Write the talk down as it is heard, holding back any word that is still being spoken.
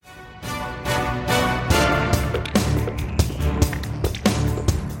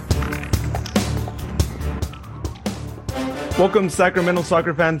Welcome, Sacramento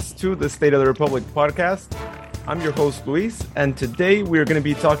soccer fans, to the State of the Republic podcast. I'm your host, Luis, and today we're going to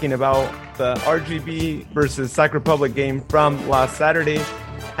be talking about the RGV versus Sac Republic game from last Saturday,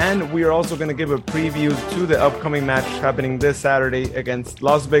 and we are also going to give a preview to the upcoming match happening this Saturday against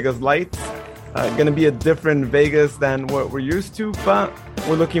Las Vegas Lights. Going to be a different Vegas than what we're used to, but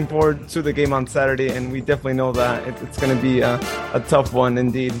we're looking forward to the game on Saturday, and we definitely know that it's going to be a tough one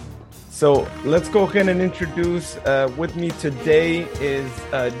indeed. So let's go ahead and introduce, with me today is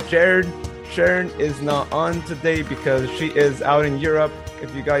Jared. Sharon is not on today because she is out in Europe.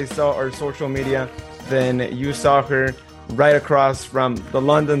 If you guys saw our social media, then you saw her right across from the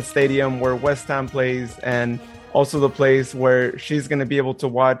London Stadium where West Ham plays, and also the place where she's going to be able to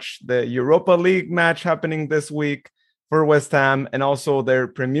watch the Europa League match happening this week for West Ham, and also their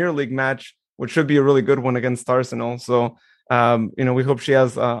Premier League match, which should be a really good one against Arsenal. So, we hope she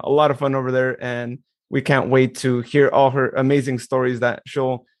has a lot of fun over there, and we can't wait to hear all her amazing stories that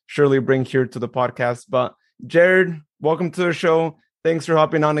she'll surely bring here to the podcast. But Jared, welcome to the show. Thanks for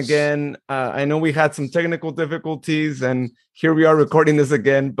hopping on again. I know we had some technical difficulties, and here we are recording this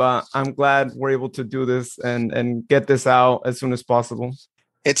again, but I'm glad we're able to do this and get this out as soon as possible.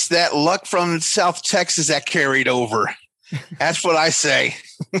 It's that luck from South Texas that carried over. That's what I say.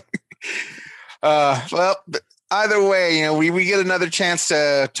 Well, either way, we get another chance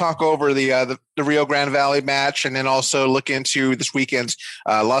to talk over the Rio Grande Valley match, and then also look into this weekend's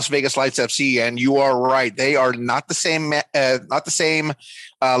Las Vegas Lights FC. And you are right; they are not the same Lights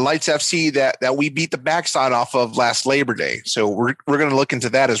FC that we beat the backside off of last Labor Day. So we're going to look into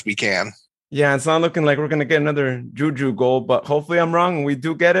that as we can. Yeah, it's not looking like we're going to get another Juju goal, but hopefully I'm wrong and we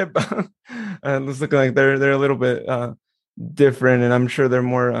do get it. But it's looking like they're a little bit different, and I'm sure they're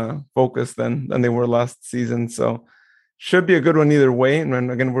more focused than they were last season. So should be a good one either way.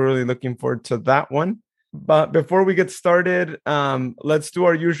 And again, we're really looking forward to that one. But before we get started, let's do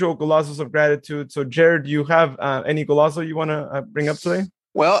our usual golazos of gratitude. So Jared, do you have any golazo you want to bring up today?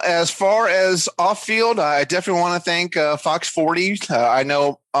 Well, as far as off field, I definitely want to thank Fox 40. I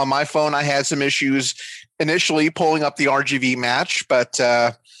know on my phone I had some issues initially pulling up the RGV match, but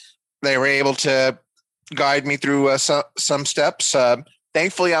they were able to guide me through some steps.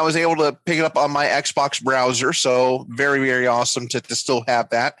 Thankfully, I was able to pick it up on my Xbox browser, so very, very awesome to still have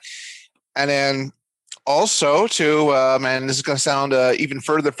that. And then also and this is going to sound even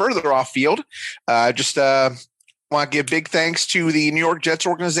further off field, just want to give big thanks to the New York Jets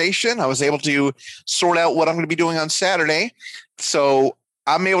organization. I was able to sort out what I'm going to be doing on Saturday. So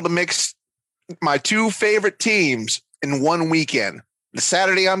I'm able to mix my two favorite teams in one weekend. The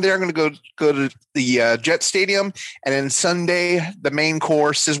Saturday I'm there, I'm going to go to the Jet Stadium, and then Sunday, the main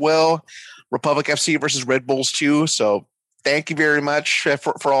course as well, Republic FC versus Red Bulls 2. So thank you very much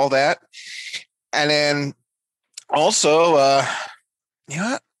for all that. And then also, I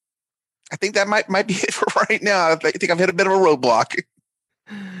think that might be it for right now. I think I've hit a bit of a roadblock.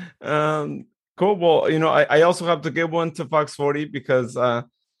 Cool. Well, I also have to give one to Fox 40 because,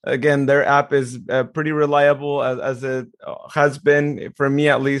 again, their app is pretty reliable as it has been for me,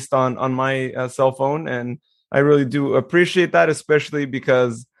 at least on my cell phone. And I really do appreciate that, especially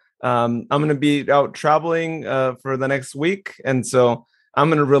because I'm going to be out traveling for the next week. And so I'm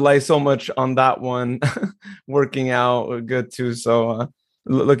going to rely so much on that one working out good too. So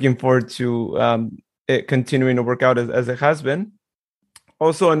looking forward to it continuing to work out as it has been.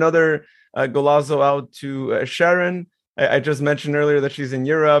 Also, another golazo out to Sharon. I just mentioned earlier that she's in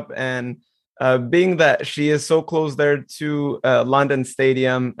Europe, and being that she is so close there to London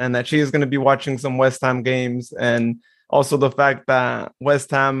Stadium, and that she is going to be watching some West Ham games, and also the fact that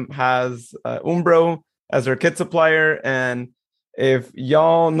West Ham has Umbro as their kit supplier. And if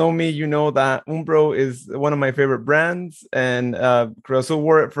y'all know me, you know that Umbro is one of my favorite brands, and Cruz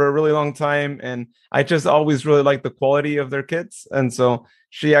wore it for a really long time, and I just always really like the quality of their kits. And so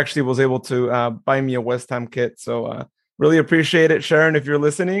she actually was able to buy me a West Ham kit. So really appreciate it, Sharon, if you're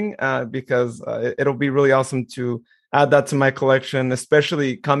listening, because it'll be really awesome to add that to my collection,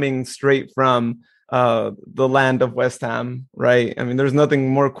 especially coming straight from the land of West Ham, right? I mean, there's nothing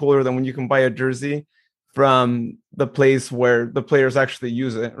more cooler than when you can buy a jersey from the place where the players actually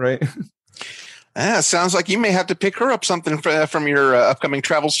use it, right? Sounds like you may have to pick her up something from your upcoming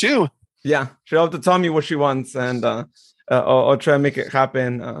travels too. Yeah, she'll have to tell me what she wants, and I'll try and make it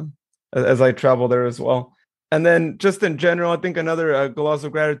happen as I travel there as well. And then just in general, I think another golazo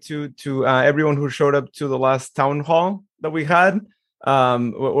of gratitude to everyone who showed up to the last town hall that we had,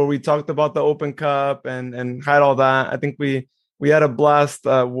 where we talked about the Open Cup and had all that. I think we had a blast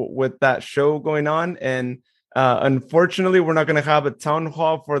with that show going on. And unfortunately, we're not going to have a town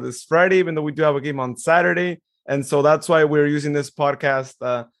hall for this Friday, even though we do have a game on Saturday And so that's why we're using this podcast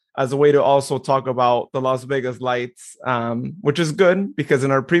as a way to also talk about the Las Vegas Lights, which is good because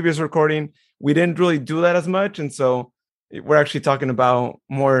in our previous recording, we didn't really do that as much. And so we're actually talking about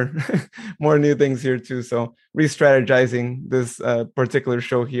more more new things here too. So re-strategizing this particular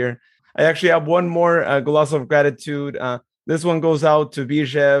show here. I actually have one more gloss of gratitude. This one goes out to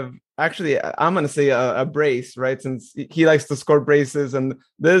Bijev. Actually, I'm going to say a brace, right? Since he likes to score braces. And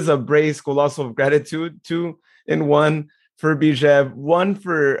this is a brace gloss of gratitude, 2 in 1 for Bijev. 1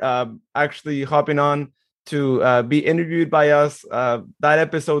 for actually hopping on to be interviewed by us. That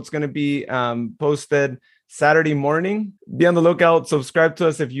episode's going to be posted Saturday morning. Be on the lookout. Subscribe to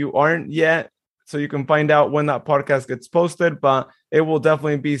us if you aren't yet, so you can find out when that podcast gets posted. But it will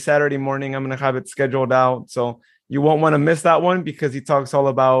definitely be Saturday morning. I'm going to have it scheduled out. So you won't want to miss that one because he talks all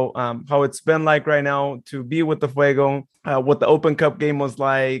about how it's been like right now to be with the Fuego, what the Open Cup game was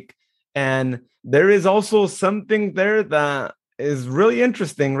like. And there is also something there that is really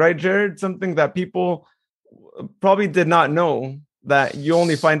interesting, right, Jared? Something that people probably did not know that you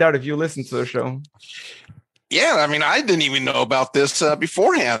only find out if you listen to the show. Yeah, I mean, I didn't even know about this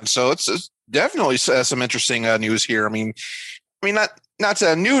beforehand, so it's definitely some interesting news here. I mean, not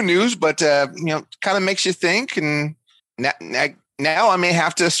new news, but kind of makes you think. And now I may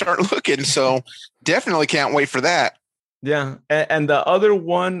have to start looking. So definitely can't wait for that. Yeah, and the other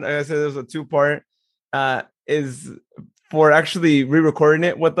one, like I said, there's a 2-part, is for actually re-recording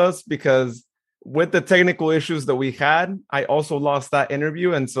it with us because with the technical issues that we had, I also lost that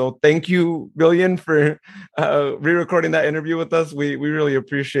interview. And so thank you, Billion, for re-recording that interview with us. We really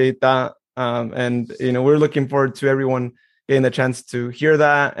appreciate that. And, we're looking forward to everyone getting the chance to hear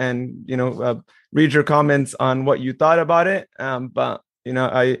that and, read your comments on what you thought about it. But,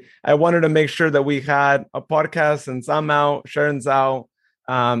 I wanted to make sure that we had a podcast since I'm out, Sharon's out.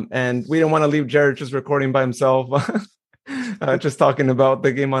 And we didn't want to leave Jared just recording by himself, just talking about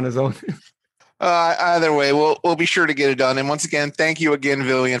the game on his own. Either way, we'll be sure to get it done. And once again, thank you again,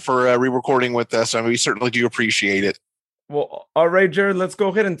 Villian, for re-recording with us. I mean, we certainly do appreciate it. Well, all right, Jared, let's go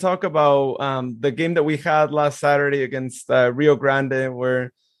ahead and talk about the game that we had last Saturday against Rio Grande,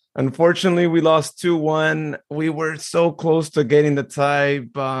 where unfortunately we lost 2-1. We were so close to getting the tie,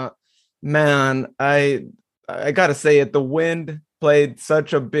 but man, I gotta say it, the wind played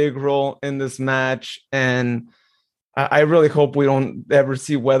such a big role in this match, and I really hope we don't ever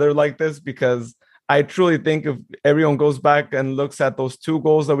see weather like this because I truly think if everyone goes back and looks at those 2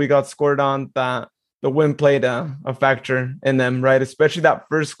 goals that we got scored on, that the wind played a factor in them, right? Especially that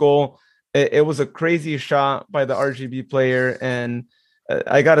first goal. It was a crazy shot by the RGB player. And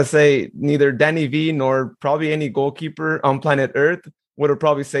I got to say, neither Danny V nor probably any goalkeeper on planet Earth would have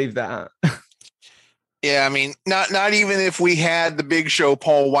probably saved that. Yeah, I mean, not even if we had the big show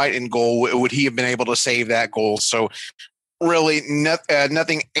Paul White in goal would he have been able to save that goal. So really,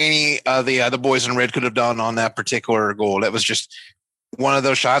 nothing any of the boys in red could have done on that particular goal. That was just one of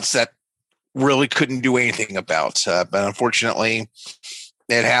those shots that really couldn't do anything about. But unfortunately,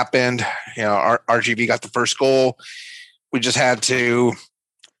 it happened. RGB got the first goal. We just had to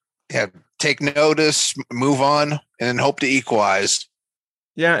take notice, move on, and hope to equalize.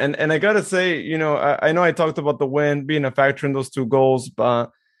 Yeah, and I gotta say, I know I talked about the win being a factor in those 2 goals, but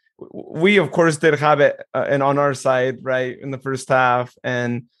we of course did have it and on our side, right, in the first half.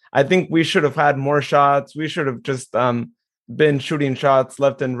 And I think we should have had more shots. We should have just been shooting shots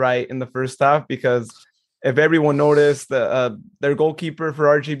left and right in the first half, because if everyone noticed, their goalkeeper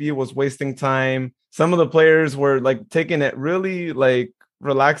for RGB was wasting time. Some of the players were like taking it really like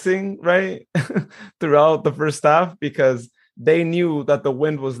relaxing, right, throughout the first half, because they knew that the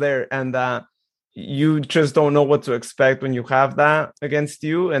wind was there and that you just don't know what to expect when you have that against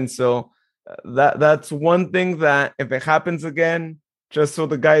you. And so that's one thing that if it happens again, just so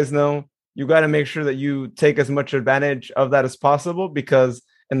the guys know, you got to make sure that you take as much advantage of that as possible, because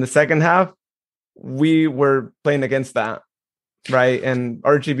in the second half, we were playing against that, right? And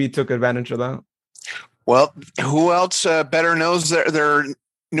RGB took advantage of that. Well, who else better knows their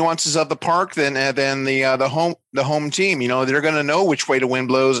nuances of the park than the home team? They're going to know which way the wind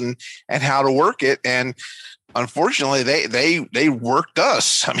blows and how to work it. And unfortunately, they worked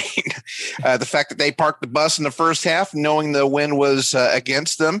us. I mean, the fact that they parked the bus in the first half, knowing the wind was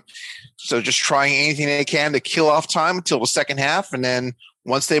against them, so just trying anything they can to kill off time until the second half, and then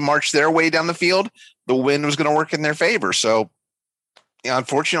once they marched their way down the field, the wind was going to work in their favor. So,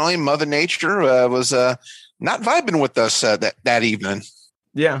 unfortunately, Mother Nature was not vibing with us that evening.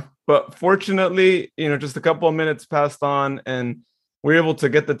 Yeah, but fortunately, just a couple of minutes passed on, and we were able to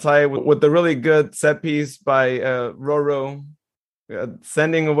get the tie with the really good set piece by Roro,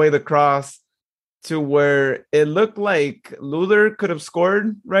 sending away the cross. to where it looked like Luther could have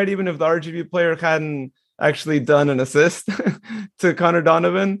scored, right? Even if the RGV player hadn't actually done an assist to Connor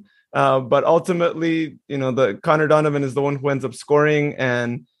Donovan. But ultimately, the Connor Donovan is the one who ends up scoring.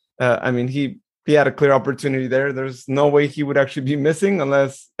 And I mean, he had a clear opportunity there. There's no way he would actually be missing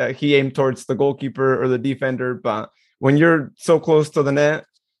unless he aimed towards the goalkeeper or the defender. But when you're so close to the net,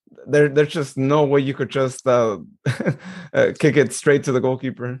 there's just no way you could just kick it straight to the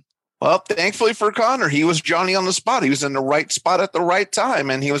goalkeeper. Well, thankfully for Connor, he was Johnny on the spot. He was in the right spot at the right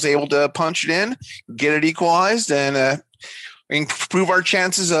time, and he was able to punch it in, get it equalized, and improve our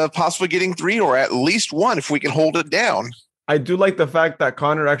chances of possibly getting 3 or at least 1 if we can hold it down. I do like the fact that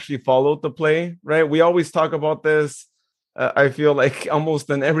Connor actually followed the play, right? We always talk about this. I feel like almost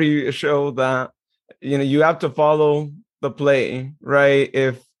in every show that, you have to follow the play, right?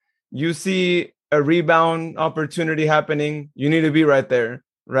 If you see a rebound opportunity happening, you need to be right there,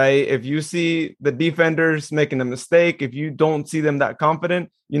 right? If you see the defenders making a mistake, if you don't see them that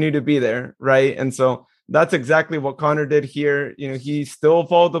confident, you need to be there, right? And so that's exactly what Connor did here. He still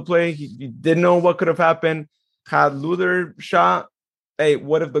followed the play. He didn't know what could have happened. Had Luther shot, hey,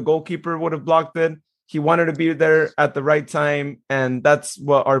 what if the goalkeeper would have blocked it? He wanted to be there at the right time. And that's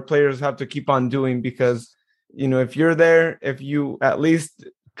what our players have to keep on doing, because, if you're there, if you at least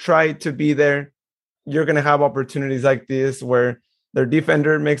try to be there, you're going to have opportunities like this where their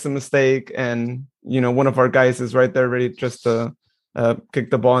defender makes a mistake and, one of our guys is right there ready just to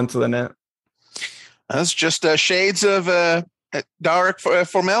kick the ball into the net. That's just shades of Darek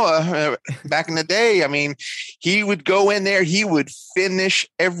Formella back in the day. I mean, he would go in there, he would finish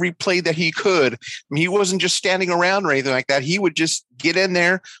every play that he could. I mean, he wasn't just standing around or anything like that. He would just get in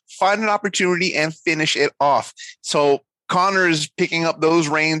there, find an opportunity, and finish it off. So Connor is picking up those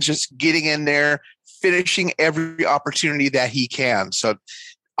reins, just getting in there, finishing every opportunity that he can. So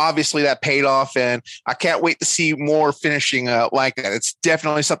obviously that paid off, and I can't wait to see more finishing like that. It's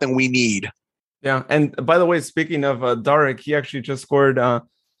definitely something we need. Yeah, and by the way, speaking of Darek, he actually just scored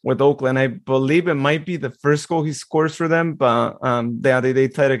with Oakland. I believe it might be the first goal he scores for them, but they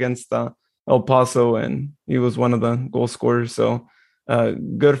tied against El Paso, and he was one of the goal scorers. So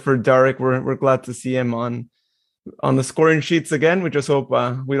good for Darek. We're glad to see him on the scoring sheets again. We just hope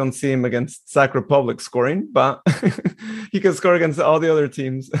we don't see him against Sac Republic scoring, but he can score against all the other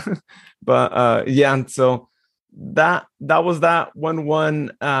teams. But yeah, so that was that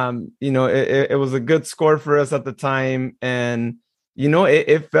 1-1. It was a good score for us at the time, and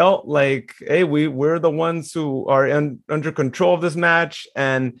it felt like, hey, we're the ones who are under control of this match,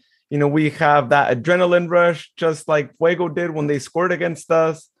 and we have that adrenaline rush just like Fuego did when they scored against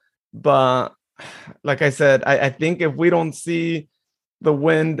us. But like I said, I think if we don't see the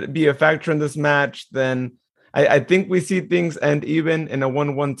wind be a factor in this match, then I think we see things end even in a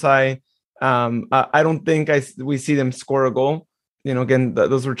 1-1 tie. I don't think we see them score a goal. Again,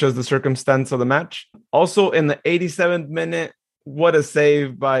 those were just the circumstance of the match. Also, in the 87th minute, what a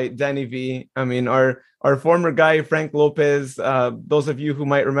save by Danny V. I mean, our former guy, Frank Lopez, those of you who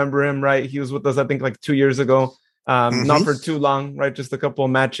might remember him, right? He was with us, I think, like 2 years ago. Not for too long, right? Just a couple of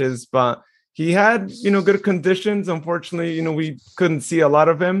matches, but he had, good conditions. Unfortunately, we couldn't see a lot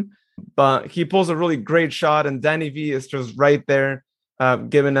of him, but he pulls a really great shot, and Danny V is just right there,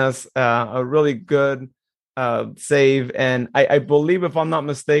 giving us a really good save. And I believe, if I'm not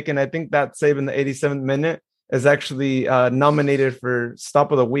mistaken, I think that save in the 87th minute is actually nominated for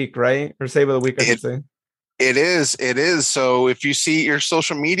Stop of the Week, right? Or Save of the Week, I should say. It is. So if you see your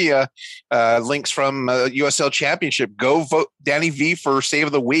social media links from USL Championship, go vote Danny V for Save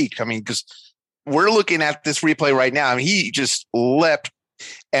of the Week. I mean, because we're looking at this replay right now. I mean, he just leapt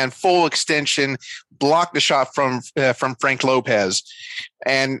and full extension blocked the shot from Frank Lopez.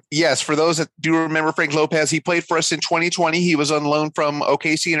 And yes, for those that do remember Frank Lopez, he played for us in 2020. He was on loan from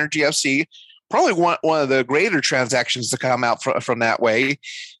OKC Energy FC. Probably one of the greater transactions to come out from that way.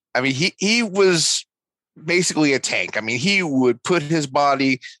 I mean, he was basically a tank. I mean, he would put his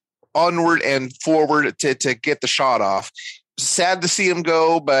body onward and forward to get the shot off. Sad to see him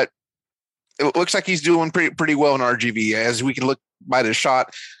go, but it looks like he's doing pretty well in RGV, as we can look by the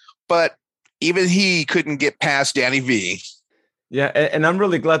shot. But even he couldn't get past Danny V. Yeah, and I'm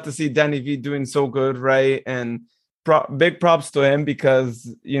really glad to see Danny V doing so good, right? And big props to him,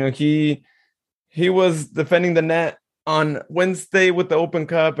 because he was defending the net on Wednesday with the Open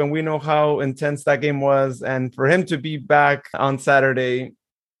Cup, and we know how intense that game was. And for him to be back on Saturday,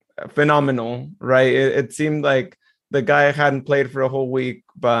 phenomenal, right? It seemed like the guy hadn't played for a whole week,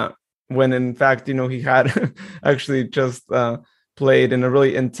 but when in fact, he had actually just played in a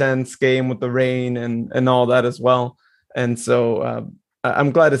really intense game with the rain and all that as well. And so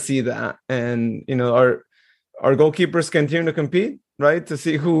I'm glad to see that. And, our goalkeepers continue to compete, right? To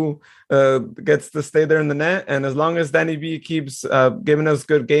see who gets to stay there in the net. And as long as Danny B keeps giving us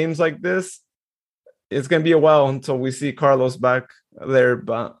good games like this, it's going to be a while until we see Carlos back there.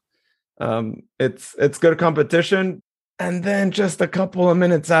 But it's good competition. And then just a couple of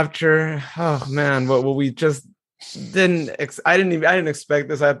minutes after, oh man, what we just I didn't expect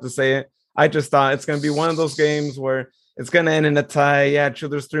this. I have to say it. I just thought it's going to be one of those games where it's going to end in a tie. Yeah, true.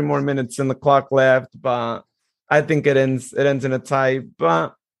 There's 3 more minutes in the clock left, but I think it ends in a tie.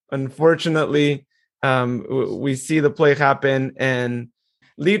 But unfortunately, we see the play happen, and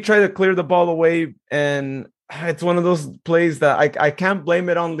Lee tried to clear the ball away, and it's one of those plays that I can't blame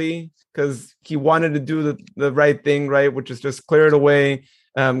it on Lee, because he wanted to do the right thing, right, which is just clear it away,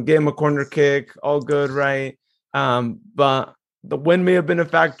 give him a corner kick, all good, right? But the wind may have been a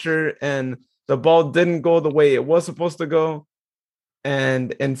factor, and the ball didn't go the way it was supposed to go.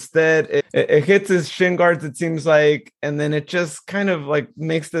 And instead, it hits his shin guards, it seems like, and then it just kind of like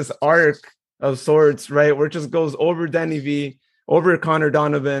makes this arc of sorts, right, where it just goes over Danny V, over Connor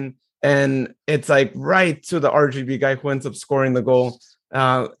Donovan, and it's like right to the RGB guy who ends up scoring the goal.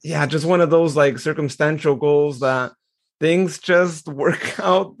 Just one of those like circumstantial goals that things just work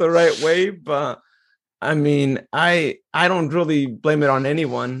out the right way. But I mean, I don't really blame it on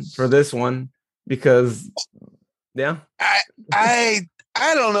anyone for this one, because I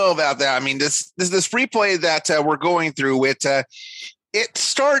don't know about that. I mean, this replay that we're going through, it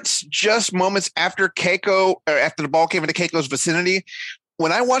starts just moments after after the ball came into Keiko's vicinity.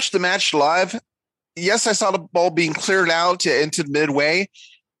 When I watched the match live, yes, I saw the ball being cleared out into midway,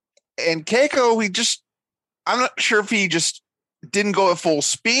 and Keiko, I'm not sure if he just didn't go at full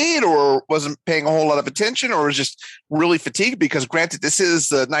speed or wasn't paying a whole lot of attention or was just really fatigued, because granted, this is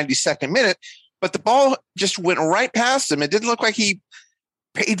the 92nd minute, but the ball just went right past him. It didn't look like he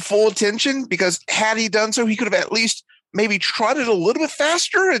paid full attention, because had he done so, he could have at least maybe trotted a little bit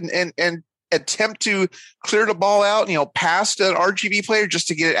faster and attempt to clear the ball out, past an RGB player just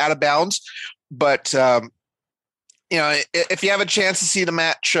to get it out of bounds. But, if you have a chance to see the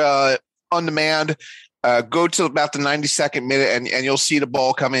match on demand, go to about the 92nd minute and you'll see the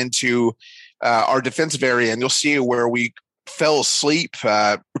ball come into our defensive area, and you'll see where we fell asleep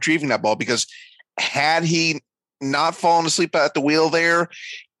retrieving that ball, because had he not fallen asleep at the wheel there,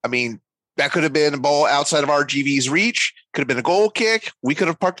 I mean, that could have been a ball outside of RGV's reach, could have been a goal kick. We could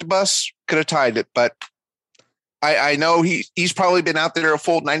have parked the bus, could have tied it. But I know he's probably been out there a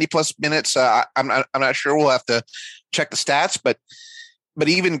full 90 plus minutes. I'm not sure. We'll have to check the stats, but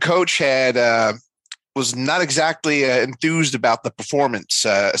even coach was not exactly enthused about the performance,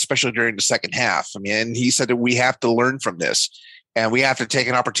 especially during the second half. I mean, and he said that we have to learn from this, and we have to take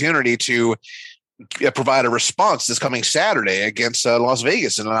an opportunity to provide a response this coming Saturday against Las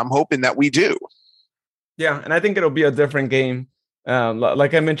Vegas. And I'm hoping that we do. Yeah. And I think it'll be a different game.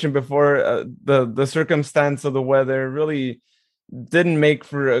 Like I mentioned before, the circumstance of the weather really didn't make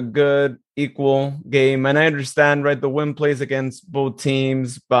for a good equal game. And I understand, right, the wind plays against both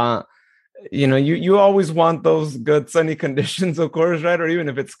teams, but you always want those good sunny conditions, of course, right? Or even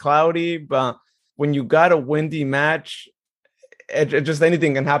if it's cloudy, but when you got a windy match, it just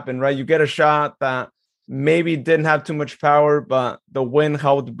anything can happen, right? You get a shot that maybe didn't have too much power, but the wind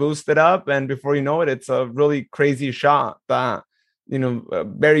helped boost it up, and before you know it, it's a really crazy shot that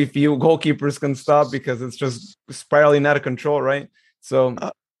very few goalkeepers can stop, because it's just spiraling out of control, right? So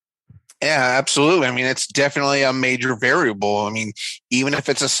yeah, absolutely. I mean, it's definitely a major variable. I mean, even if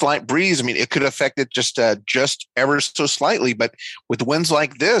it's a slight breeze, I mean, it could affect it just ever so slightly. But with winds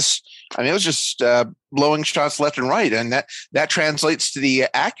like this, I mean, it was just blowing shots left and right. And that translates to the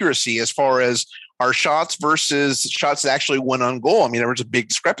accuracy as far as our shots versus shots that actually went on goal. I mean, there was a big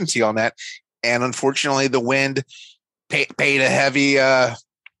discrepancy on that. And unfortunately, the wind paid a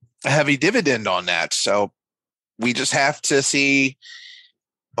heavy dividend on that. So we just have to see.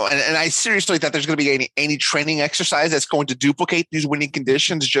 And I seriously thought there's going to be any training exercise that's going to duplicate these winning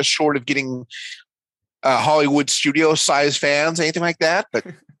conditions, just short of getting Hollywood studio size fans, anything like that. But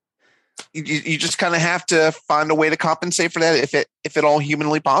you just kind of have to find a way to compensate for that, if at all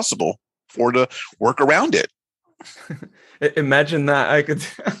humanly possible, or to work around it. Imagine that. I could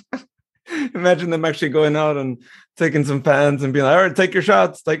imagine them actually going out and taking some fans and being like, all right, take your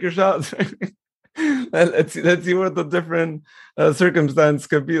shots. Let's see what the different circumstance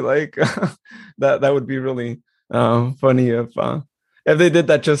could be like. That would be really funny if they did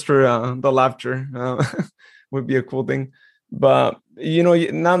that just for the laughter. Would be a cool thing. But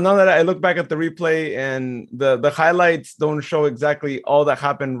now that I look back at the replay, and the highlights don't show exactly all that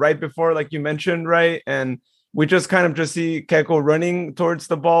happened right before, like you mentioned, right? And we just kind of just see Keiko running towards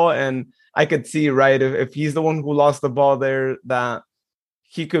the ball. And I could see, right, if he's the one who lost the ball there, that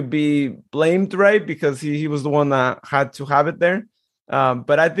he could be blamed, right? Because he was the one that had to have it there.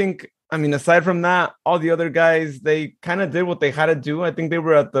 But I think, I mean, aside from that, all the other guys, they kind of did what they had to do. I think they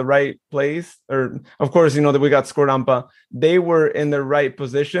were at the right place. Or, of course, that we got scored on, but they were in the right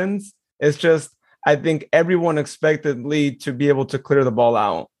positions. It's just, I think everyone expected Lee to be able to clear the ball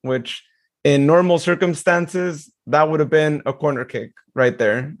out, which in normal circumstances, that would have been a corner kick right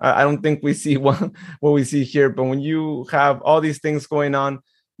there. I don't think we see what we see here, but when you have all these things going on,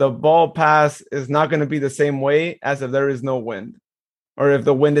 the ball pass is not going to be the same way as if there is no wind, or if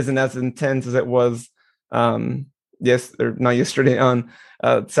the wind isn't as intense as it was not yesterday, on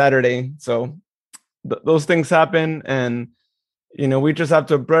Saturday. So those things happen, and we just have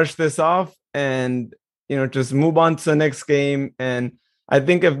to brush this off and just move on to the next game. And I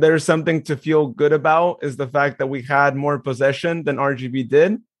think if there's something to feel good about, is the fact that we had more possession than RGV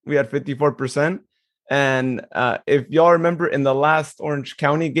did. We had 54%. And if y'all remember, in the last Orange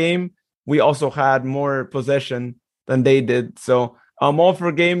County game, we also had more possession than they did. So I'm all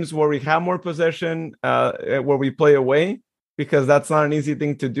for games where we have more possession, where we play away, because that's not an easy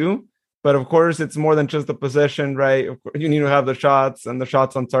thing to do. But of course, it's more than just the possession, right? You need to have the shots and the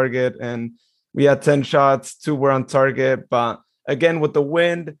shots on target. And we had 10 shots, 2 were on target. But again, with the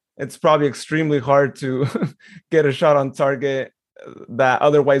wind, it's probably extremely hard to get a shot on target that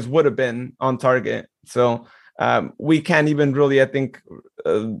otherwise would have been on target. So we can't even really, I think,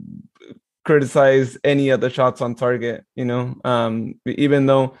 criticize any of the shots on target, even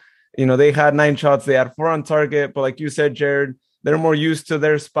though, they had 9 shots, they had 4 on target. But like you said, Jared, they're more used to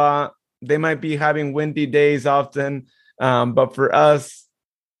their spot. They might be having windy days often. But for us,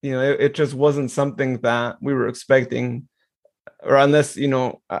 it just wasn't something that we were expecting. Or unless,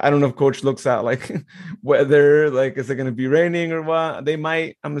 I don't know if coach looks at like weather, like, is it going to be raining or what? They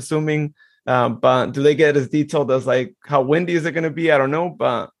might, I'm assuming. But do they get as detailed as like how windy is it going to be? I don't know.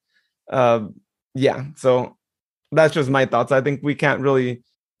 But yeah, so that's just my thoughts. I think we can't really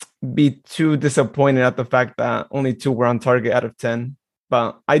be too disappointed at the fact that only 2 were on target out of 10.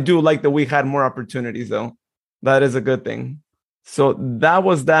 But I do like that we had more opportunities, though. That is a good thing. So that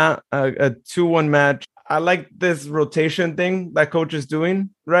was that, a 2-1 match. I like this rotation thing that coach is doing,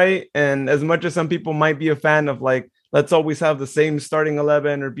 right? And as much as some people might be a fan of like, let's always have the same starting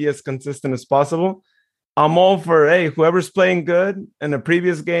 11 or be as consistent as possible, I'm all for, hey, whoever's playing good in a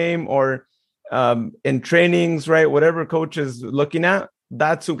previous game or in trainings, right? Whatever coach is looking at,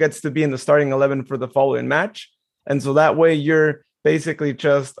 that's who gets to be in the starting 11 for the following match. And so that way you're basically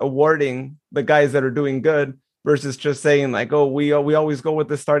just awarding the guys that are doing good versus just saying like, oh, we always go with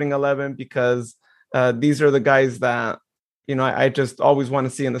the starting 11 because these are the guys that, I just always want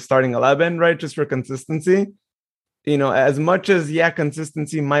to see in the starting 11, right? Just for consistency. As much as,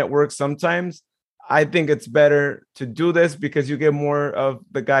 consistency might work sometimes, I think it's better to do this because you get more of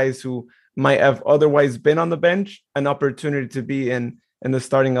the guys who might have otherwise been on the bench an opportunity to be in the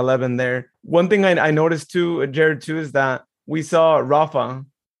starting 11 there. One thing I noticed too, Jared, too, is that we saw Rafa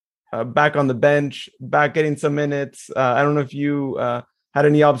back on the bench, back getting some minutes. I don't know if you had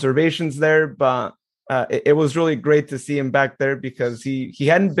any observations there, but it was really great to see him back there because he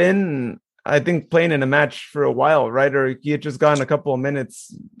hadn't been, I think, playing in a match for a while, right? Or he had just gotten a couple of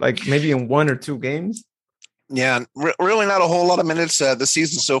minutes, like maybe in 1 or 2 games. Yeah, really not a whole lot of minutes this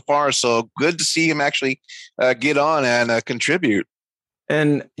season so far. So good to see him actually get on and contribute.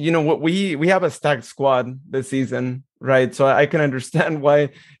 And what we have a stacked squad this season, right? So I can understand why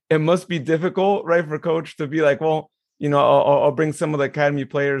it must be difficult, right, for coach to be like, well, I'll bring some of the academy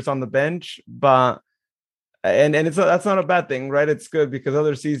players on the bench, but and that's not a bad thing, right? It's good because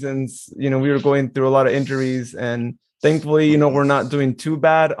other seasons, we were going through a lot of injuries, and thankfully, we're not doing too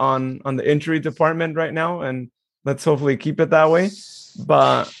bad on the injury department right now, and let's hopefully keep it that way.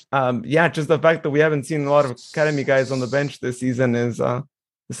 But just the fact that we haven't seen a lot of academy guys on the bench this season is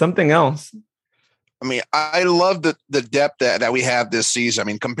something else. I mean, I love the depth that we have this season. I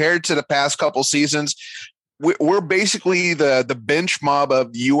mean, compared to the past couple seasons, we're basically the bench mob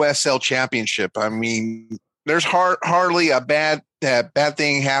of the USL Championship. I mean, there's hardly a bad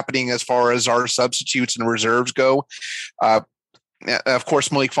thing happening as far as our substitutes and reserves go. Of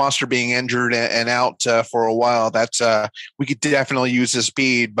course, Malik Foster being injured and out for a while, that's we could definitely use his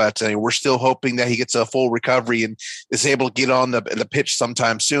speed, but we're still hoping that he gets a full recovery and is able to get on the pitch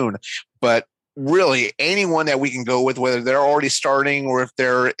sometime soon. But really, anyone that we can go with, whether they're already starting or if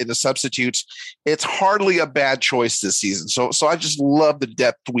they're in the substitutes, it's hardly a bad choice this season. So I just love the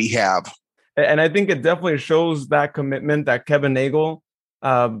depth we have. And I think it definitely shows that commitment that Kevin Nagel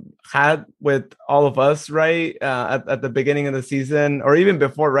had with all of us, right? At the beginning of the season, or even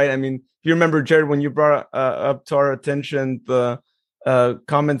before, right? I mean, if you remember, Jared, when you brought up to our attention the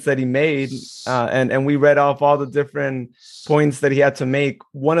comments that he made, and we read off all the different points that he had to make.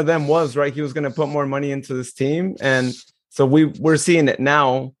 One of them was, right, he was going to put more money into this team, and so we're seeing it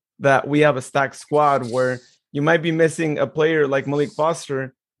now that we have a stacked squad where you might be missing a player like Malik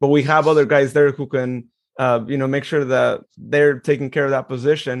Foster, but we have other guys there who can make sure that they're taking care of that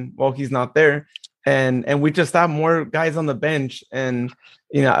position while he's not there. And we just have more guys on the bench. And,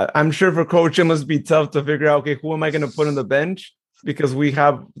 I'm sure for coach, it must be tough to figure out, okay, who am I going to put on the bench? Because we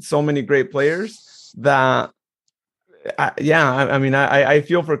have so many great players that, I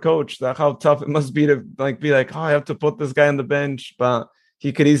feel for coach that how tough it must be to be like, oh, I have to put this guy on the bench, but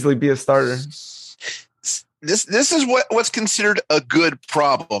he could easily be a starter. This is what's considered a good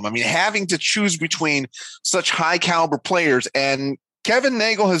problem. I mean, having to choose between such high caliber players, and Kevin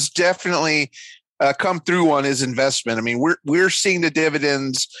Nagel has definitely come through on his investment. I mean, we're seeing the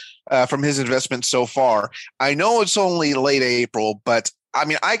dividends from his investment so far. I know it's only late April, but I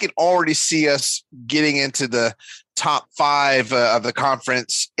mean, I can already see us getting into the top 5 of the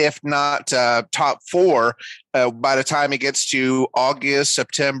conference, if not top 4, by the time it gets to August,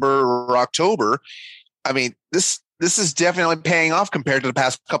 September, or October. I mean, this is definitely paying off compared to the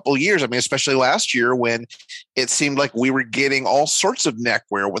past couple of years. I mean, especially last year when it seemed like we were getting all sorts of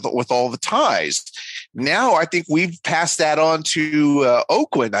neckwear with all the ties. Now I think we've passed that on to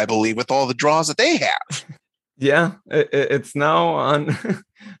Oakland, I believe, with all the draws that they have. Yeah, it's now on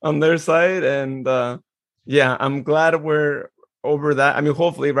on their side, and I'm glad we're over that. I mean,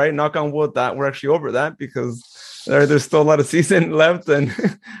 hopefully, right? Knock on wood that we're actually over that, because there's still a lot of season left, and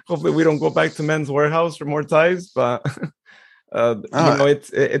hopefully we don't go back to Men's Warehouse for more ties. But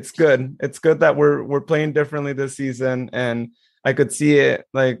it's good. It's good that we're playing differently this season, and I could see it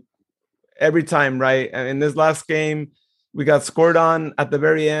like every time, right? And in this last game, we got scored on at the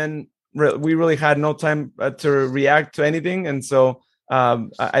very end. We really had no time to react to anything, and so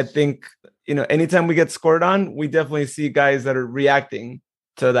I think anytime we get scored on, we definitely see guys that are reacting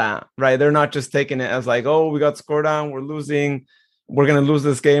to that, right? They're not just taking it as like, oh, we got scored on, we're losing, we're going to lose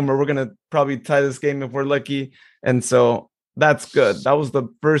this game, or we're going to probably tie this game if we're lucky. And so that's good. That was the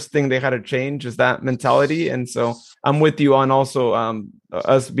first thing they had to change, is that mentality. And so I'm with you on also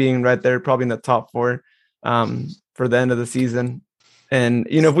us being right there, probably in the top 4 for the end of the season. And,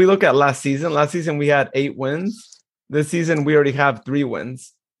 if we look at last season we had 8 wins. This season, we already have 3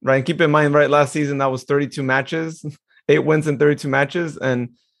 wins, right? And keep in mind, right, last season, that was 32 matches. 8 wins in 32 matches, and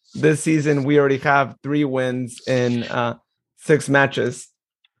this season we already have 3 wins in 6 matches.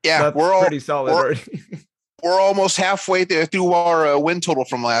 Yeah, that's pretty solid already. We're almost halfway through our win total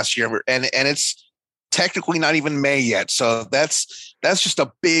from last year, and it's technically not even May yet. So that's just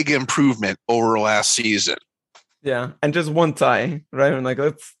a big improvement over last season. Yeah, and just 1 tie, right? And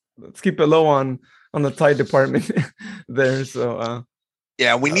let's keep it low on the tie department there. So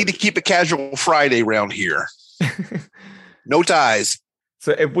we need to keep it casual Friday around here. No ties.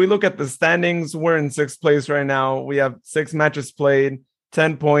 So if we look at the standings, we're in 6th place right now. We have 6 matches played,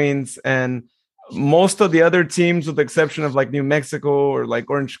 10 points, and most of the other teams, with the exception of New Mexico or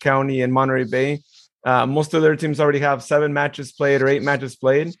Orange County and Monterey Bay, most of their teams already have 7 matches played or 8 matches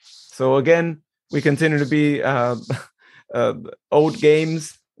played. So again, we continue to be old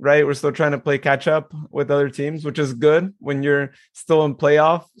games, right? We're still trying to play catch up with other teams, which is good when you're still in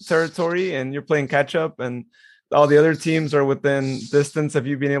playoff territory and you're playing catch up, and all the other teams are within distance of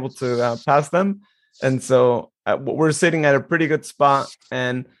you being able to pass them. And so we're sitting at a pretty good spot.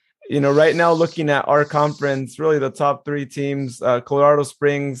 And, right now, looking at our conference, really the top 3 teams, Colorado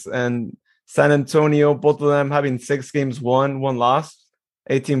Springs and San Antonio, both of them having 6 games won, 1 lost,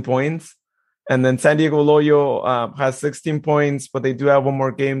 18 points. And then San Diego Loyo has 16 points, but they do have 1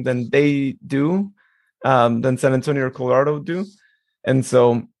 more game than they do, than San Antonio or Colorado do. And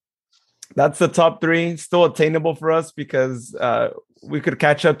so that's the top 3, still attainable for us, because we could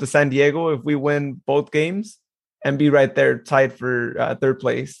catch up to San Diego if we win both games and be right there tied for 3rd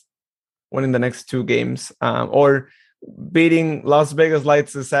place, winning the next 2 games, or beating Las Vegas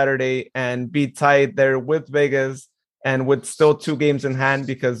Lights this Saturday and be tied there with Vegas, and with still 2 games in hand,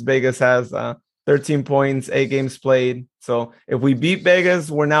 because Vegas has 13 points, 8 games played. So if we beat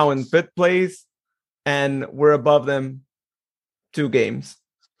Vegas, we're now in 5th place and we're above them 2 games.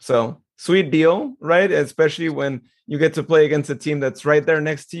 So sweet deal, right? Especially when you get to play against a team that's right there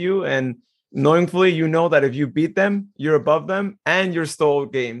next to you, and knowingly, that if you beat them, you're above them and you're still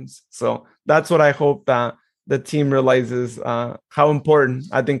games. So that's what I hope that the team realizes, how important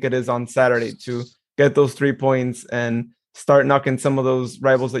I think it is on Saturday to get those 3 points and start knocking some of those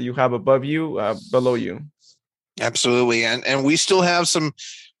rivals that you have above you below you. Absolutely. And we still have some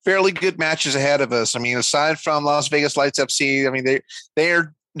fairly good matches ahead of us. I mean, aside from Las Vegas Lights FC, I mean,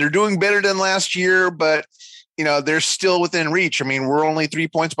 they're doing better than last year, but they're still within reach. I mean, we're only 3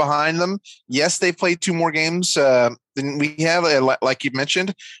 points behind them. Yes, they played 2 more games than we have, like you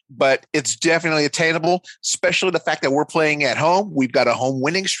mentioned, but it's definitely attainable, especially the fact that we're playing at home. We've got a home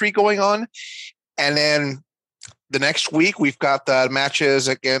winning streak going on. And then the next week, we've got the matches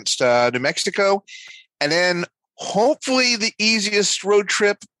against New Mexico. And then hopefully the easiest road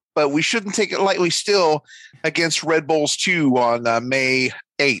trip, but we shouldn't take it lightly still, against Red Bulls 2 on May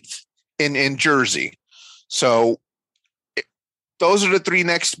 8th in Jersey. So those are the 3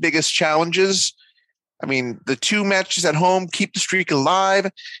 next biggest challenges. I mean, the 2 matches at home keep the streak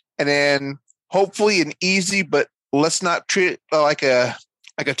alive, and then hopefully an easy, but let's not treat it like a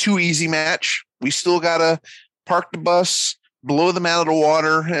too easy match. We still got to park the bus, blow them out of the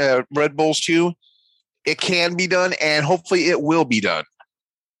water, Red Bulls 2. It can be done, and hopefully it will be done.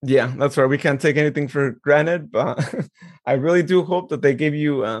 Yeah, that's right. We can't take anything for granted, but I really do hope that they give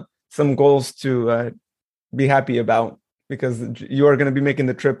you some goals to be happy about, because you are going to be making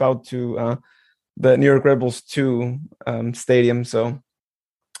the trip out to the New York Red Bulls 2 stadium. So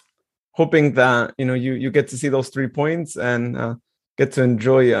hoping that, you get to see those 3 points and get to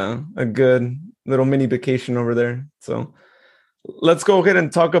enjoy a good little mini vacation over there. So let's go ahead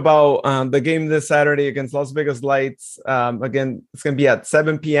and talk about the game this Saturday against Las Vegas Lights. Again, it's going to be at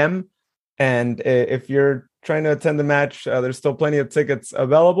 7 p.m. And if you're trying to attend the match, there's still plenty of tickets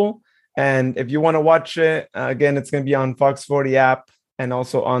available. And if you want to watch it, again, it's going to be on Fox 40 app and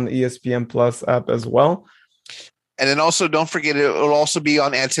also on the ESPN Plus app as well. And then also, don't forget, it will also be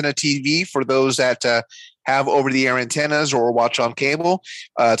on Antenna TV for those that have over-the-air antennas or watch on cable.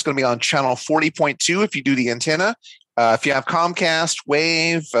 It's going to be on channel 40.2 if you do the antenna. If you have Comcast,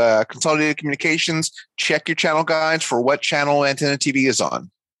 Wave, Consolidated Communications, check your channel guides for what channel Antenna TV is on.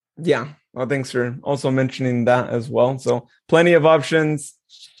 Yeah, well, thanks for also mentioning that as well. So plenty of options.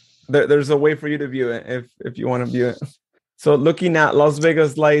 There's a way for you to view it if you want to view it. So looking at Las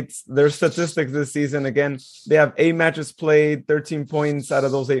Vegas Lights, their statistics this season, again, they have 8 matches played, 13 points out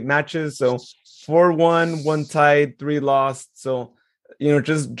of those 8 matches. So 4 won, 1 tied, 3 lost. So,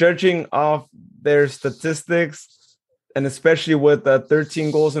 just judging off their statistics, and especially with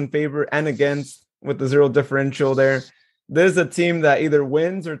 13 goals in favor and against, with the 0 differential there, there's a team that either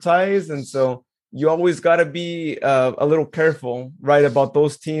wins or ties. And so you always got to be a little careful, right, about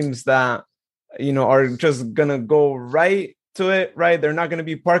those teams that, are just going to go right to it, right? They're not going to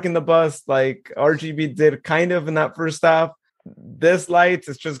be parking the bus like RGV did kind of in that first half. This Lights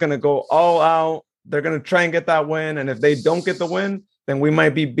is just going to go all out. They're going to try and get that win. And if they don't get the win, then we might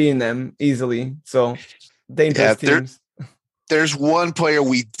be beating them easily. So dangerous teams. There's one player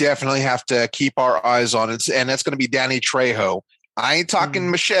we definitely have to keep our eyes on, and that's going to be Danny Trejo. I ain't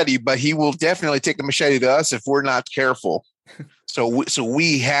talking machete, but he will definitely take the machete to us if we're not careful. So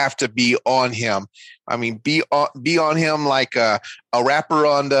we have to be on him. I mean, be on him like a rapper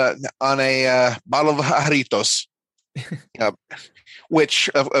on a bottle of Jarritos, which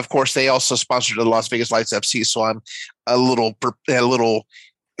of course they also sponsored the Las Vegas Lights FC. So I'm a little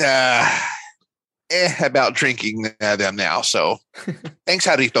about drinking them now. So thanks,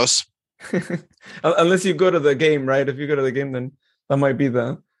 Jarritos. Unless you go to the game, right? If you go to the game, then that might be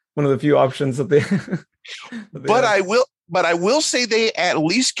one of the few options that they. But I will say they at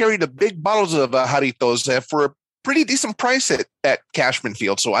least carry the big bottles of Jarritos for a pretty decent price at Cashman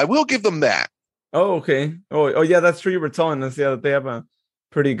Field. So I will give them that. Oh, okay. Oh, yeah, that's true. You were telling us, that they have a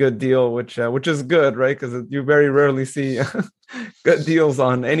pretty good deal, which is good, right? Because you very rarely see good deals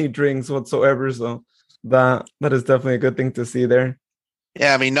on any drinks whatsoever. So that is definitely a good thing to see there.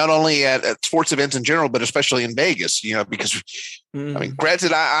 Yeah, I mean, not only at sports events in general, but especially in Vegas, because I mean,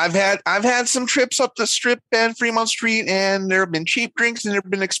 granted, I've had some trips up the Strip and Fremont Street, and there have been cheap drinks and there have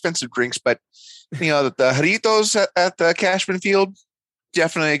been expensive drinks, but the Jarritos at the Cashman Field,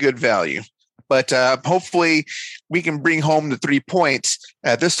 definitely a good value. But hopefully we can bring home the 3 points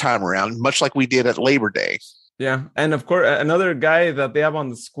this time around, much like we did at Labor Day. Yeah, and of course, another guy that they have on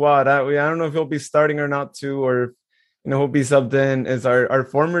the squad, I don't know if he'll be starting or not too, or who'll be subbed in, is our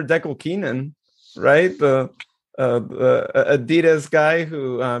former Dekel Keenan, right? The Adidas guy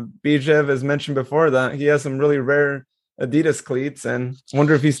who Bijev has mentioned before, that he has some really rare Adidas cleats, and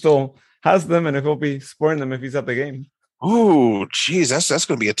wonder if he still has them and if he'll be sporting them if he's at the game. Oh, geez, that's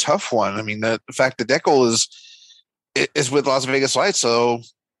going to be a tough one. I mean, the fact that Dekel is with Las Vegas Lights, so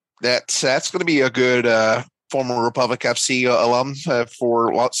that's going to be a good former Republic FC alum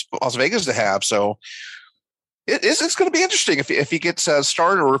for Las Vegas to have. So It's going to be interesting if he gets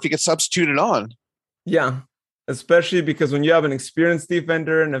started or if he gets substituted on. Yeah, especially because when you have an experienced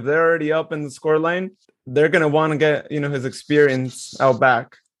defender and if they're already up in the score line, they're going to want to get, his experience out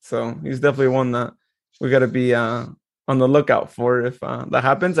back. So he's definitely one that we got to be on the lookout for if that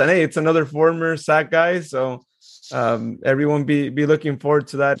happens. And hey, it's another former SAC guy. So everyone be looking forward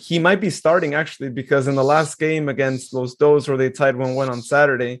to that. He might be starting actually, because in the last game against Los Dos where they tied 1-1 on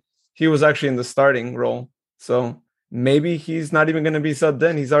Saturday, he was actually in the starting role. So maybe he's not even going to be subbed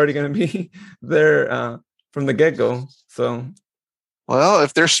in. He's already going to be there from the get-go. So, well,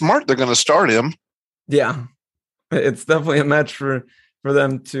 if they're smart, they're going to start him. Yeah, it's definitely a match for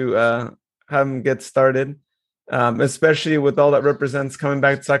them to have him get started, especially with all that represents coming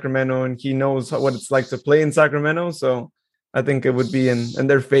back to Sacramento, and he knows what it's like to play in Sacramento. So I think it would be in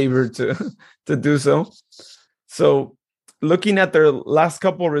their favor to to do so. So looking at their last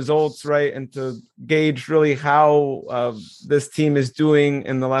couple of results, right, and to gauge really how this team is doing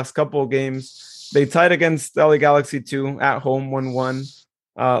in the last couple of games, they tied against LA Galaxy 2 at home 1-1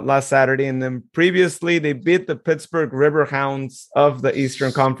 last Saturday. And then previously they beat the Pittsburgh Riverhounds of the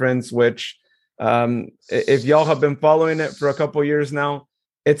Eastern Conference, which if y'all have been following it for a couple of years now,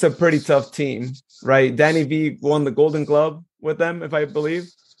 it's a pretty tough team, right? Danny V won the Golden Glove with them, if I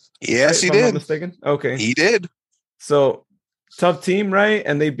believe. Yes, right? He did. I'm not mistaken. Okay. He did. So tough team, right?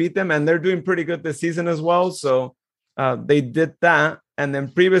 And they beat them, and they're doing pretty good this season as well. So they did that. And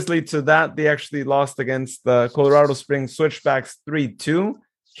then previously to that, they actually lost against the Colorado Springs Switchbacks 3-2.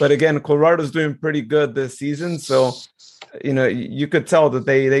 But again, Colorado's doing pretty good this season. So, you could tell that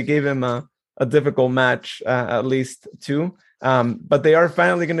they gave him a difficult match, at least two. But they are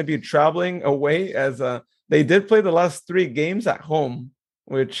finally going to be traveling away, as they did play the last 3 games at home,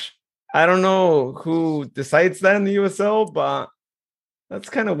 which I don't know who decides that in the USL, but that's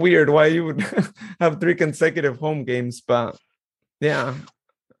kind of weird why you would have 3 consecutive home games. But yeah.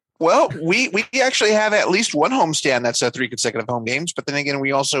 Well, we actually have at least one homestand that's 3 consecutive home games. But then again,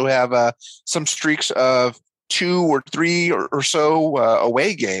 we also have some streaks of 2 or 3 or so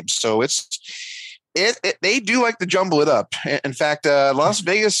away games. So they do like to jumble it up. In fact, Las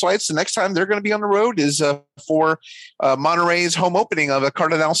Vegas Lights, the next time they're going to be on the road is for Monterrey's home opening of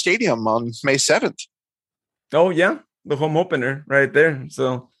Cardinal Stadium on May 7th. Oh, yeah. The home opener right there.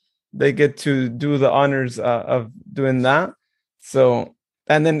 So they get to do the honors of doing that. So,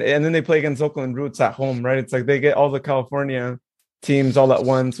 and then they play against Oakland Roots at home, right? It's like they get all the California teams all at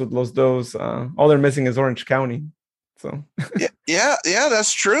once with Los Dos. All they're missing is Orange County. So yeah,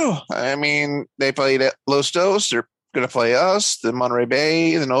 that's true. I mean, they played at Los Dos. They're going to play us, then Monterey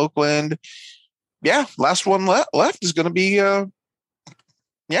Bay, then Oakland. Yeah, last one left is going to be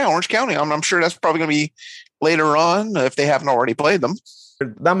Orange County. I'm sure that's probably going to be later on if they haven't already played them.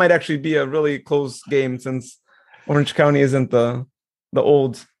 That might actually be a really close game, since Orange County isn't the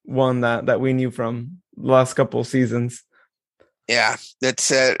old one that we knew from the last couple of seasons. Yeah, that's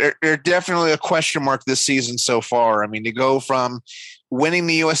they're definitely a question mark this season so far. I mean, to go from winning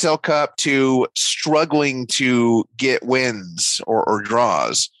the USL Cup to struggling to get wins or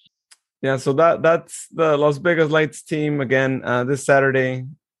draws. Yeah, so that's the Las Vegas Lights team again this Saturday.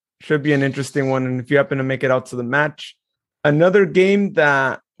 Should be an interesting one, and if you happen to make it out to the match. Another game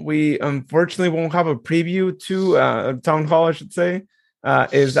that we unfortunately won't have a preview to, Town Hall, I should say,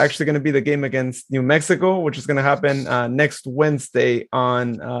 is actually going to be the game against New Mexico, which is going to happen next Wednesday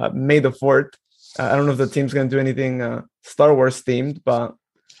on May the 4th. I don't know if the team's going to do anything Star Wars themed, but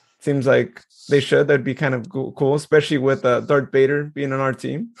it seems like they should. That'd be kind of cool, especially with Darth Vader being on our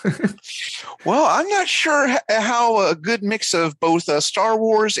team. Well, I'm not sure how a good mix of both Star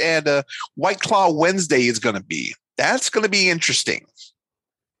Wars and White Claw Wednesday is going to be. That's going to be interesting.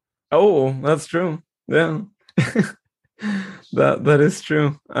 Oh, that's true. Yeah. That is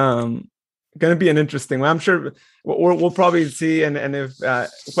true. Going to be an interesting one. I'm sure we'll probably see. And if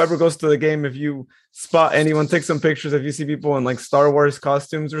whoever goes to the game, if you spot anyone, take some pictures if you see people in like Star Wars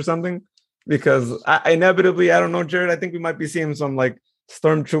costumes or something, because inevitably, I don't know, Jared, I think we might be seeing some like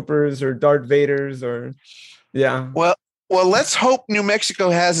stormtroopers or Darth Vaders or yeah. Well, let's hope New Mexico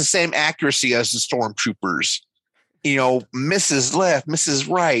has the same accuracy as the stormtroopers. Misses left, misses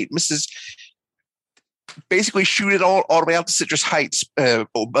right, misses. Basically shoot it all the way out to Citrus Heights of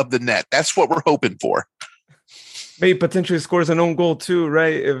the net. That's what we're hoping for. Maybe potentially scores an own goal too,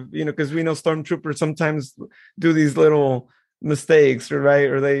 right? If because we know stormtroopers sometimes do these little mistakes, right?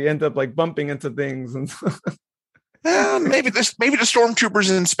 Or they end up like bumping into things and maybe the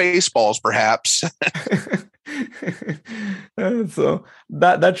stormtroopers in Spaceballs, perhaps. So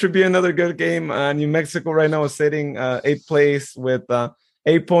that should be another good game. New Mexico right now is sitting 8th place with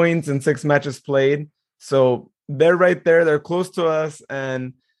 8 points and 6 matches played. So they're right there. They're close to us.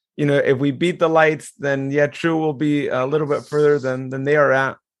 And, if we beat the Lights, then yeah, True will be a little bit further than they are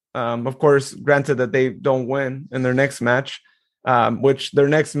at. Of course, granted that they don't win in their next match, which their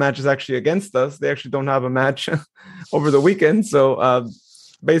next match is actually against us. They actually don't have a match over the weekend. So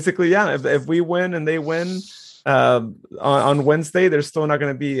basically, yeah, if we win and they win on Wednesday, they're still not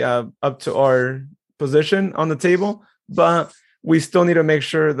going to be up to our position on the table. But we still need to make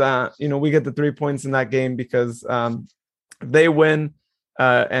sure that, we get the 3 points in that game, because they win.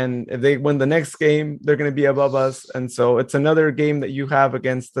 And if they win the next game, they're going to be above us. And so it's another game that you have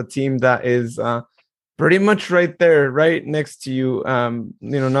against the team that is pretty much right there, right next to you.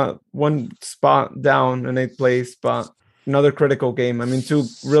 Not one spot down in 8th place, but another critical game. I mean, 2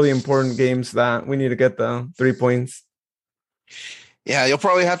 really important games that we need to get the 3 points. Yeah, you'll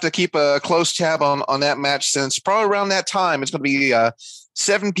probably have to keep a close tab on that match, since probably around that time, it's going to be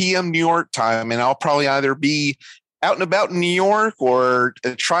 7 p.m. New York time. And I'll probably either be out and about in New York or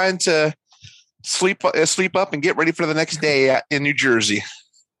trying to sleep up and get ready for the next day in New Jersey.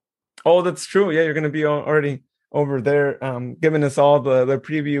 Oh, that's true. Yeah, you're going to be already over there, giving us all the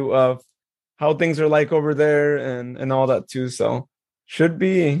preview of how things are like over there and all that too. So should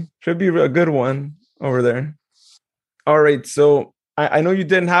be a good one over there. All right. So I know you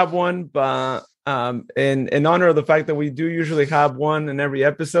didn't have one, but in honor of the fact that we do usually have one in every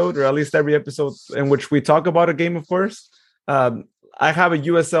episode, or at least every episode in which we talk about a game, of course, I have a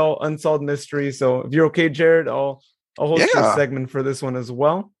USL Unsolved Mystery. So if you're okay, Jared, I'll host a segment for this one as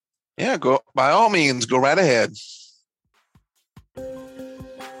well. Yeah, go, by all means, go right ahead.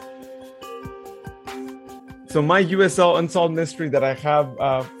 So my USL Unsolved Mystery that I have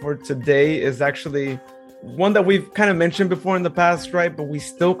for today is actually one that we've kind of mentioned before in the past, right? But we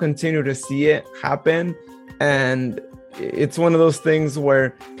still continue to see it happen. And it's one of those things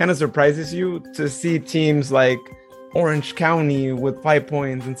where kind of surprises you to see teams like Orange County with 5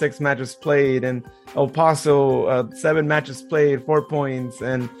 points and 6 matches played, and El Paso, 7 matches played, 4 points,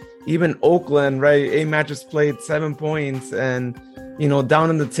 and even Oakland, right? 8 matches played, 7 points. And, down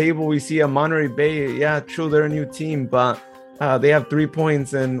in the table, we see a Monterey Bay. Yeah, true, they're a new team, but they have 3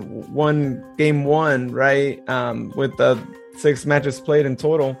 points and game one, right? With the 6 matches played in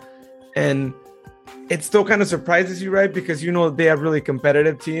total. And it still kind of surprises you, right? Because, they have really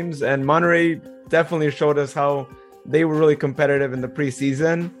competitive teams, and Monterey definitely showed us how they were really competitive in the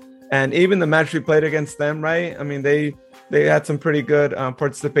preseason. And even the match we played against them, right? I mean, they had some pretty good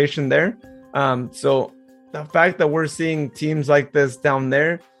participation there. So the fact that we're seeing teams like this down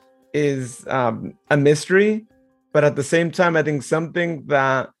there is a mystery. But at the same time, I think something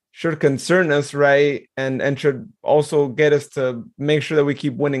that should concern us, right? And should also get us to make sure that we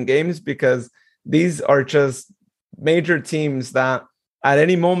keep winning games, because these are just major teams that at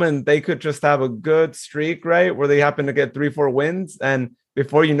any moment they could just have a good streak, right? Where they happen to get 3-4 wins, and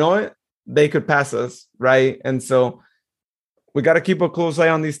before you know it, they could pass us, right? And so we got to keep a close eye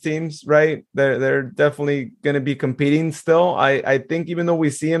on these teams, right? They're definitely going to be competing still. I think even though we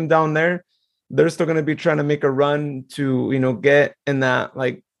see them down there, they're still going to be trying to make a run to, get in that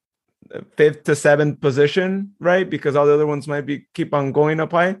like 5th to 7th position, right? Because all the other ones might keep on going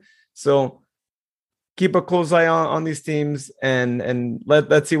up high. So keep a close eye on these teams and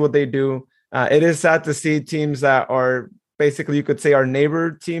let's see what they do. It is sad to see teams that are basically, you could say, our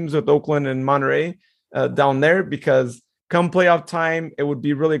neighbor teams with Oakland and Monterey down there, because come playoff time, it would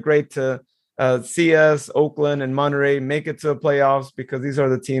be really great to see us, Oakland and Monterey, make it to the playoffs, because these are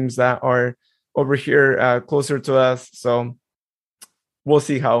the teams that are over here closer to us. So we'll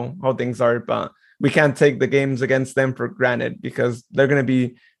see how things are, but we can't take the games against them for granted, because they're going to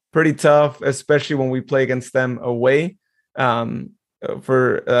be pretty tough, especially when we play against them away.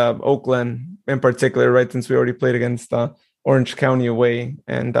 For Oakland in particular, right? Since we already played against Orange County away,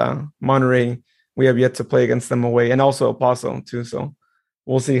 and Monterey, we have yet to play against them away, and also El Paso too. So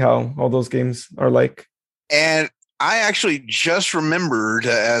we'll see how all those games are like. And I actually just remembered,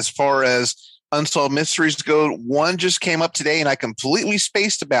 as far as Unsolved Mysteries go, one just came up today and I completely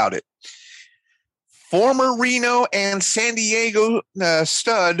spaced about it. Former Reno and San Diego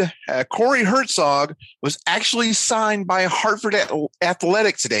stud Corey Hertzog was actually signed by Hartford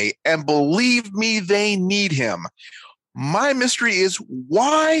Athletic today, and believe me, they need him. My mystery is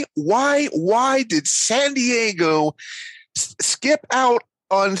why did San Diego skip out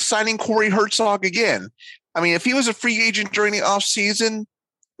on signing Corey Hertzog again? I mean, if he was a free agent during the offseason,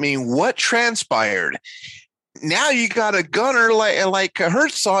 I mean, what transpired? Now you got a gunner like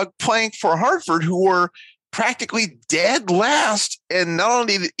Hertzog playing for Hartford, who were practically dead last in not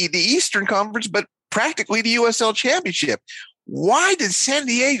only the Eastern Conference, but practically the USL Championship. Why did San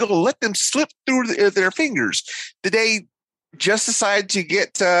Diego let them slip through their fingers? Did they just decide to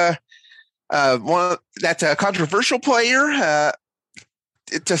get that controversial player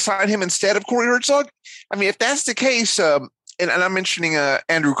to sign him instead of Corey Hertzog? I mean, if that's the case, and I'm mentioning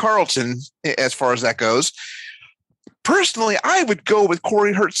Andrew Carlton as far as that goes, personally, I would go with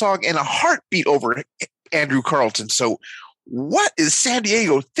Corey Hertzog in a heartbeat over Andrew Carlton. So what is San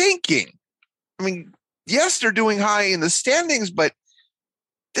Diego thinking? I mean, yes, they're doing high in the standings, but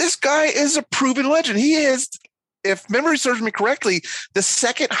this guy is a proven legend. He is, if memory serves me correctly, the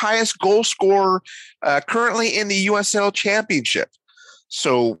second highest goal scorer currently in the USL Championship.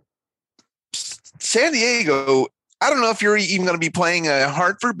 So San Diego, I don't know if you're even going to be playing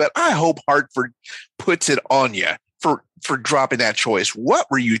Hartford, but I hope Hartford puts it on you for dropping that choice. What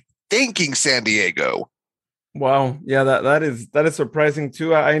were you thinking, San Diego? Wow. Yeah, that is surprising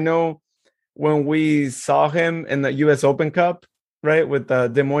too. I know when we saw him in the US Open Cup, right, with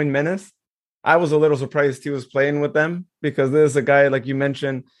Des Moines Menace, I was a little surprised he was playing with them, because this is a guy, like you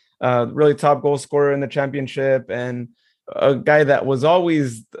mentioned, really top goal scorer in the championship, and a guy that was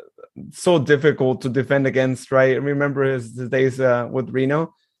always so difficult to defend against, right? I remember his days with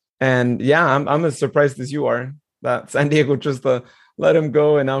Reno. And yeah, I'm as surprised as you are that San Diego just let him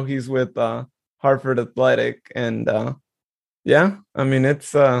go, and now he's with Hartford Athletic. And yeah, I mean,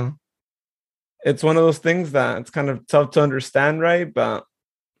 it's one of those things that it's kind of tough to understand, right? But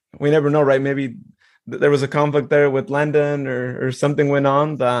we never know, right? Maybe there was a conflict there with Landon, or something went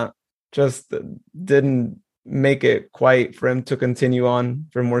on that just didn't make it quite for him to continue on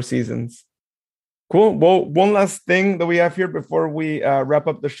for more seasons. Cool. Well, one last thing that we have here before we wrap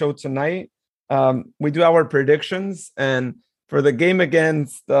up the show tonight. We do our predictions, and for the game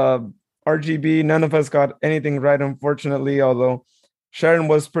against RGB, none of us got anything right, unfortunately, although Sharon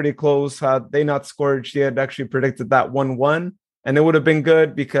was pretty close. Had they not scored, she had actually predicted that 1-1, and it would have been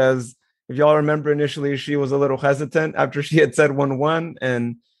good, because if y'all remember, initially she was a little hesitant after she had said 1-1,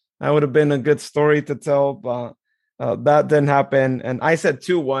 and that would have been a good story to tell, but that didn't happen. And I said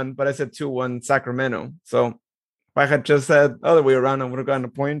 2-1, but I said 2-1 Sacramento. So if I had just said the other way around, I would have gotten a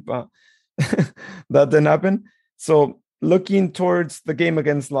point, but that didn't happen. So looking towards the game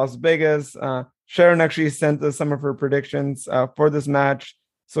against Las Vegas, Sharon actually sent us some of her predictions for this match.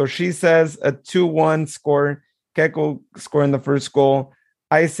 So she says a 2-1 score, Keiko scoring the first goal.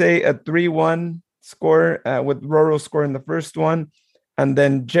 I say a 3-1 score with Roro scoring the first one. And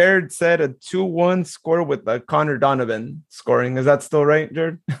then Jared said a 2-1 score with Connor Donovan scoring. Is that still right,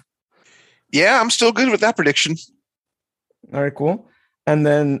 Jared? Yeah, I'm still good with that prediction. All right, cool. And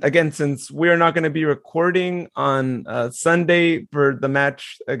then again, since we're not going to be recording on Sunday for the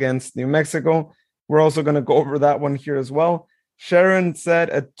match against New Mexico, we're also going to go over that one here as well. Sharon said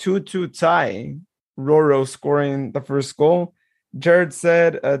a 2-2 tie, Roro scoring the first goal. Jared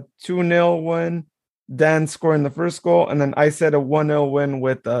said a 2-0 win, Dan scoring the first goal, and then I said a 1-0 win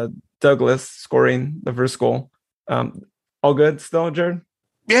with Douglas scoring the first goal. All good still, Jared?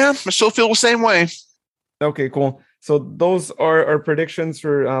 Yeah, I still feel the same way. Okay, cool. So those are our predictions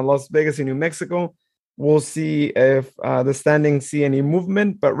for Las Vegas and New Mexico. We'll see if the standings see any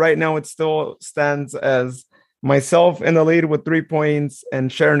movement, but right now it still stands as myself in the lead with 3 points,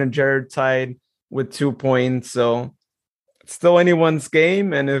 and Sharon and Jared tied with 2 points. So it's still anyone's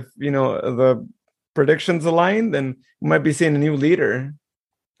game, and if the predictions align, then we might be seeing a new leader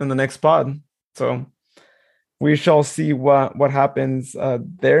in the next pod. So we shall see what happens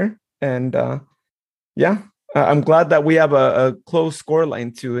there. And yeah, I'm glad that we have a close score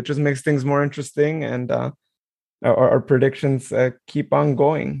line too. It just makes things more interesting, and our predictions keep on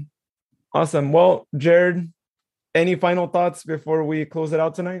going. Awesome. Well, Jared, any final thoughts before we close it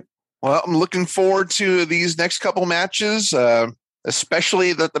out tonight? Well, I'm looking forward to these next couple matches,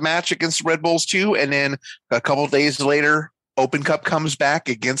 especially the match against Red Bulls 2. And then a couple of days later, Open Cup comes back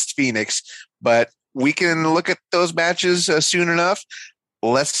against Phoenix. But we can look at those matches soon enough.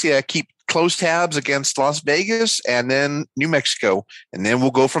 Let's keep close tabs against Las Vegas and then New Mexico, and then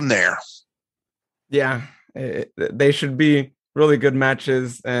we'll go from there. Yeah, they should be really good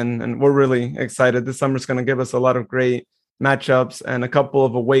matches, and we're really excited. This summer's going to give us a lot of great matchups and a couple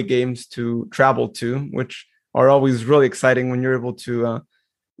of away games to travel to, which are always really exciting when you're able to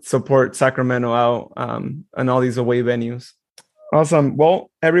support Sacramento out and all these away venues. Awesome.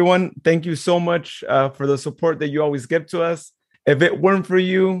 Well, everyone, thank you so much for the support that you always give to us. If it weren't for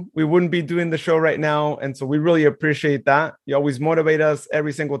you, we wouldn't be doing the show right now. And so we really appreciate that. You always motivate us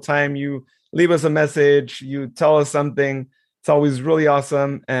every single time you leave us a message, you tell us something. It's always really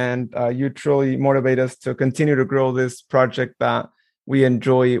awesome. And you truly motivate us to continue to grow this project that we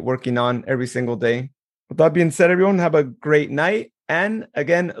enjoy working on every single day. With that being said, everyone, have a great night. And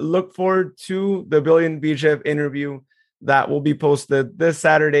again, look forward to the Billion BJF interview that will be posted this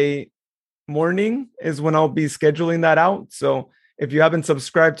Saturday morning is when I'll be scheduling that out. So if you haven't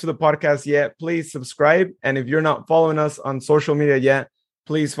subscribed to the podcast yet, please subscribe. And if you're not following us on social media yet,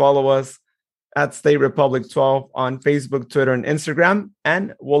 please follow us at State Republic 12 on Facebook, Twitter, and Instagram.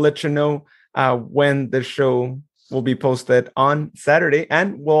 And we'll let you know when the show will be posted on Saturday.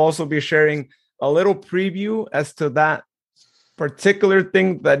 And we'll also be sharing a little preview as to that particular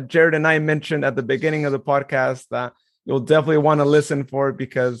thing that Jared and I mentioned at the beginning of the podcast that you'll definitely want to listen for,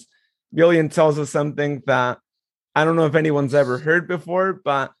 because Billion tells us something that I don't know if anyone's ever heard before,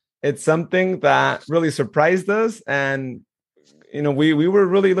 but it's something that really surprised us. And, you know, we were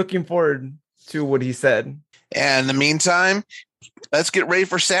really looking forward to what he said. And in the meantime, let's get ready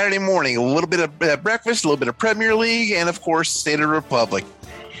for Saturday morning. A little bit of breakfast, a little bit of Premier League, and, of course, State of the Republic.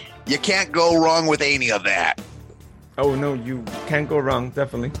 You can't go wrong with any of that. Oh, no, you can't go wrong.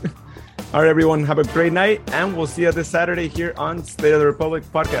 Definitely. All right, everyone, have a great night, and we'll see you this Saturday here on State of the Republic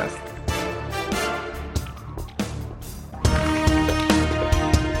podcast.